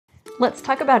Let's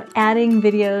talk about adding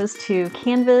videos to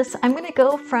Canvas. I'm going to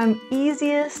go from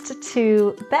easiest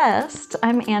to best.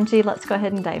 I'm Angie. Let's go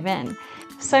ahead and dive in.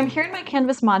 So I'm here in my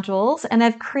Canvas modules and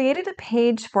I've created a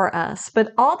page for us,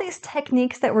 but all these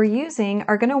techniques that we're using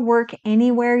are going to work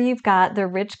anywhere you've got the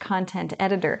rich content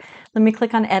editor. Let me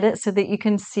click on edit so that you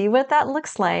can see what that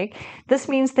looks like. This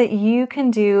means that you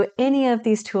can do any of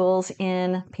these tools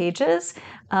in Pages,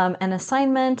 an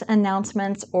assignment,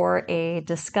 announcements, or a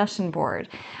discussion board.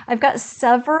 I've got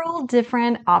several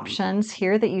different options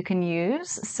here that you can use,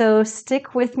 so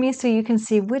stick with me so you can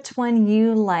see which one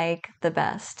you like the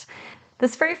best.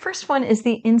 This very first one is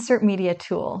the Insert Media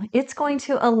tool. It's going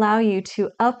to allow you to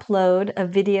upload a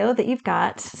video that you've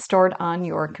got stored on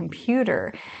your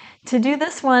computer. To do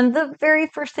this one, the very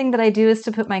first thing that I do is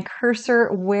to put my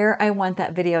cursor where I want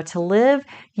that video to live.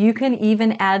 You can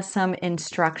even add some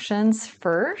instructions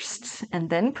first and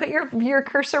then put your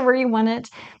cursor where you want it.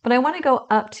 But I want to go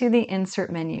up to the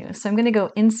Insert menu. So I'm going to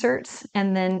go Insert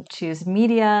and then choose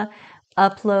Media,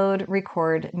 Upload,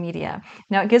 Record Media.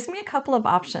 Now it gives me a couple of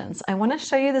options. I want to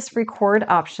show you this record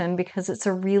option because it's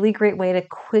a really great way to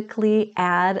quickly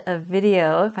add a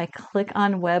video. If I click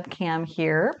on webcam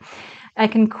here, I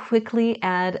can quickly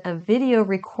add a video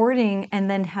recording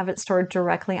and then have it stored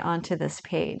directly onto this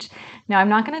page. Now I'm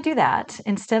not going to do that.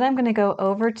 Instead, I'm going to go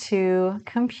over to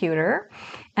computer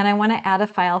and I want to add a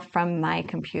file from my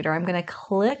computer. I'm going to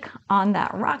click on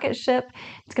that rocket ship.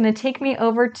 It's going to take me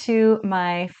over to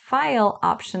my file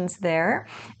options there.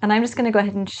 And I'm just going to go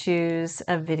ahead and choose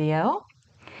a video.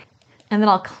 And then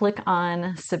I'll click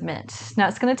on submit. Now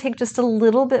it's going to take just a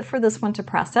little bit for this one to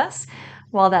process.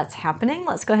 While that's happening,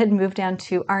 let's go ahead and move down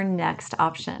to our next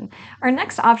option. Our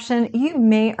next option you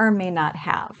may or may not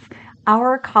have.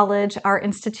 Our college, our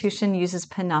institution uses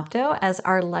Panopto as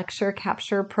our lecture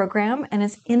capture program and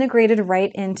it's integrated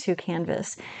right into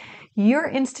Canvas. Your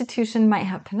institution might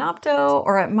have Panopto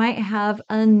or it might have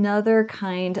another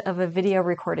kind of a video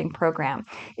recording program.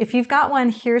 If you've got one,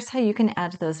 here's how you can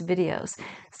add those videos.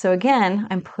 So again,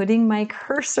 I'm putting my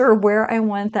cursor where I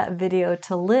want that video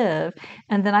to live,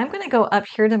 and then I'm going to go up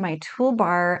here to my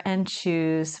toolbar and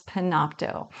choose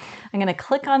Panopto. I'm going to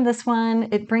click on this one.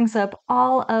 It brings up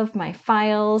all of my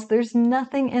files. There's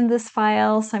nothing in this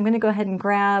file, so I'm going to go ahead and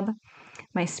grab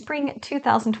my spring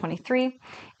 2023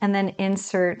 and then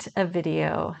insert a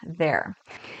video there.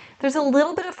 There's a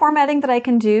little bit of formatting that I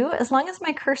can do. As long as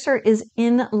my cursor is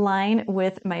in line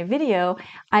with my video,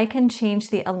 I can change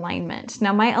the alignment.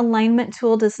 Now my alignment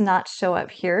tool does not show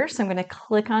up here, so I'm going to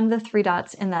click on the three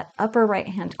dots in that upper right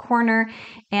hand corner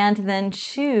and then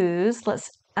choose,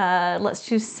 let's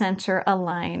choose center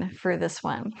align for this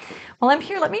one. While I'm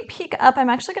here, let me peek up. I'm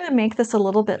actually going to make this a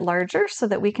little bit larger so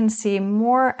that we can see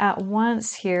more at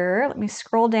once here. Let me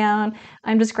scroll down.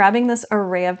 I'm just grabbing this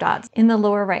array of dots in the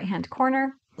lower right hand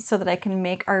corner so that I can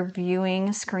make our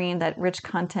viewing screen, that rich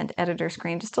content editor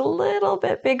screen, just a little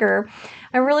bit bigger.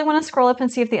 I really want to scroll up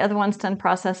and see if the other one's done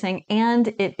processing, and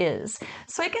it is.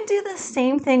 So I can do the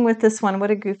same thing with this one. What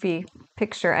a goofy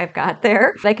picture I've got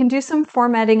there. I can do some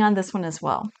formatting on this one as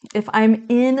well. If I'm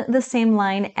in the same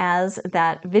line as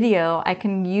that video, I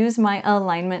can use my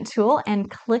alignment tool and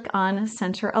click on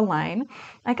center align.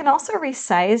 I can also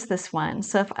resize this one.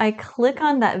 So if I click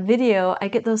on that video, I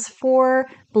get those 4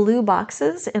 blue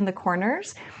boxes in the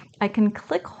corners. I can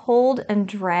click, hold, and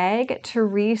drag to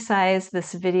resize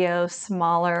this video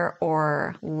smaller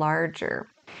or larger.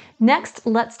 Next,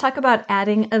 let's talk about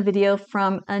adding a video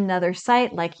from another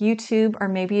site like YouTube, or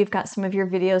maybe you've got some of your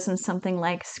videos in something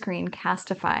like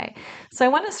Screencastify. So I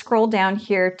want to scroll down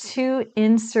here to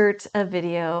insert a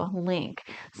video link.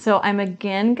 So I'm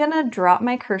again going to drop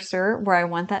my cursor where I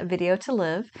want that video to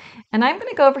live, and I'm going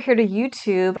to go over here to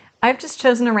YouTube. I've just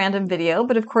chosen a random video,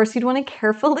 but of course you'd want to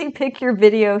carefully pick your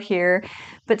video here.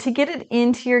 But to get it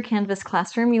into your Canvas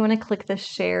classroom, you want to click the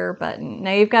share button.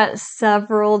 Now you've got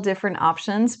several different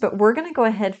options, but we're going to go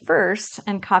ahead first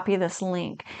and copy this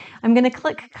link. I'm going to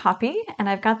click copy, and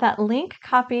I've got that link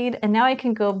copied, and now I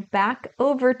can go back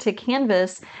over to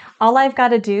Canvas. All I've got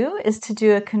to do is to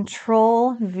do a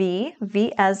Control V,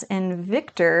 V as in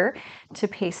Victor, to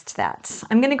paste that.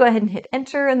 I'm going to go ahead and hit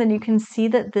enter, and then you can see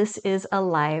that this is a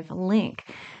live link.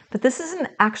 But this isn't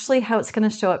actually how it's going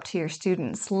to show up to your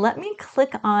students. Let me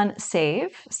click on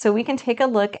save so we can take a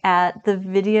look at the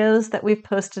videos that we've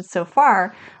posted so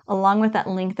far along with that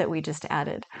link that we just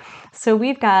added. So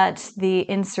we've got the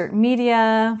insert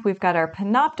media, we've got our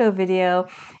Panopto video,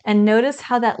 and notice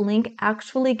how that link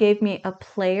actually gave me a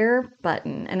player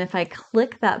button. And if I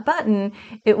click that button,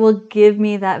 it will give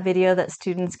me that video that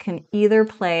students can either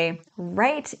play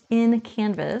right in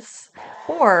Canvas,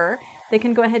 or they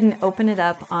can go ahead and open it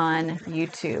up on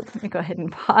YouTube. Let me go ahead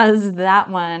and pause that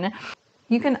one.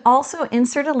 You can also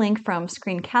insert a link from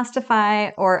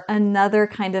Screencastify or another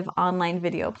kind of online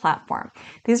video platform.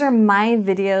 These are my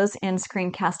videos in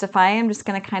Screencastify. I'm just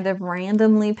going to kind of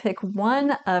randomly pick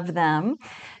one of them,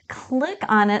 click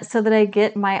on it so that I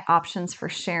get my options for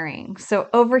sharing. So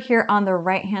over here on the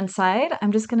right-hand side,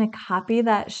 I'm just going to copy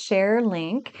that share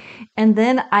link, and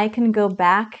then I can go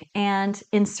back and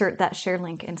insert that share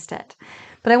link instead.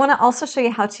 But I want to also show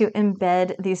you how to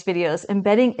embed these videos.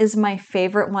 Embedding is my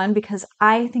favorite one because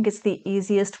I think it's the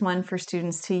easiest one for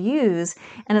students to use,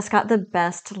 and it's got the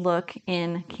best look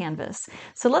in Canvas.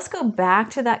 So let's go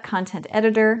back to that content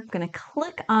editor. I'm going to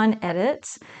click on Edit.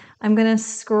 I'm going to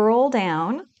scroll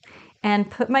down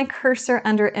and put my cursor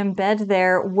under Embed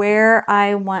there where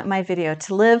I want my video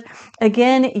to live.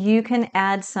 Again, you can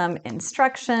add some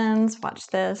instructions. Watch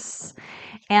this.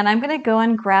 And I'm going to go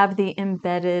and grab the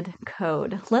embedded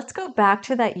code. Let's go back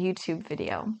to that YouTube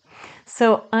video.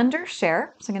 So under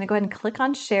share, so I'm going to go ahead and click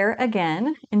on share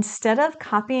again. Instead of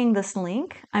copying this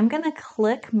link, I'm going to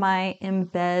click my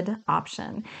embed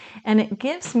option, and it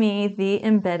gives me the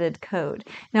embedded code.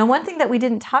 Now, one thing that we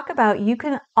didn't talk about, you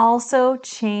can also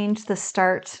change the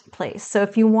start place. So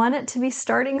if you want it to be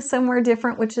starting somewhere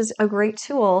different, which is a great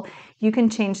tool, you can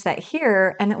change that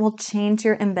here, and it will change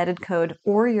your embedded code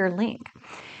or your link.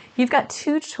 You've got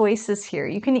two choices here.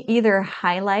 You can either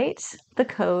highlight the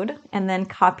code and then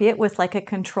copy it with like a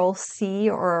Control-C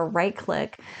or a right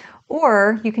click,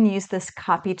 or you can use this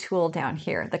copy tool down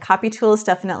here. The copy tool is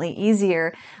definitely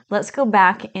easier. Let's go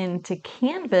back into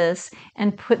Canvas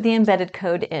and put the embedded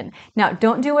code in. Now,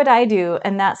 don't do what I do,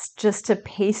 and that's just to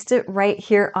paste it right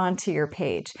here onto your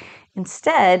page.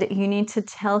 Instead, you need to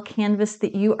tell Canvas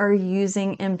that you are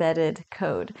using embedded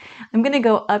code. I'm going to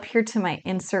go up here to my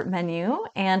Insert menu,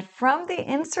 and from the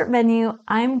Insert menu,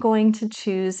 I'm going to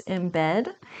choose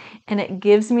Embed, and it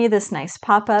gives me this nice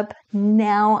pop-up.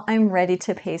 Now I'm ready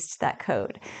to paste that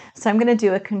code. So I'm going to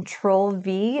do a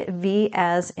Control-V, V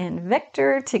as in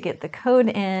Victor, to get the code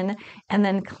in, and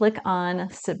then click on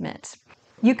Submit.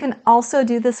 You can also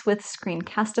do this with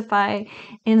Screencastify.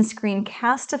 In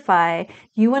Screencastify,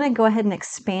 you want to go ahead and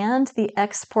expand the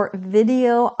export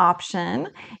video option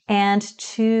and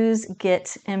choose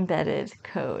Get Embedded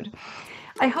Code.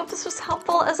 I hope this was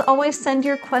helpful. As always, send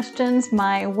your questions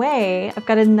my way. I've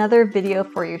got another video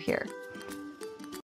for you here.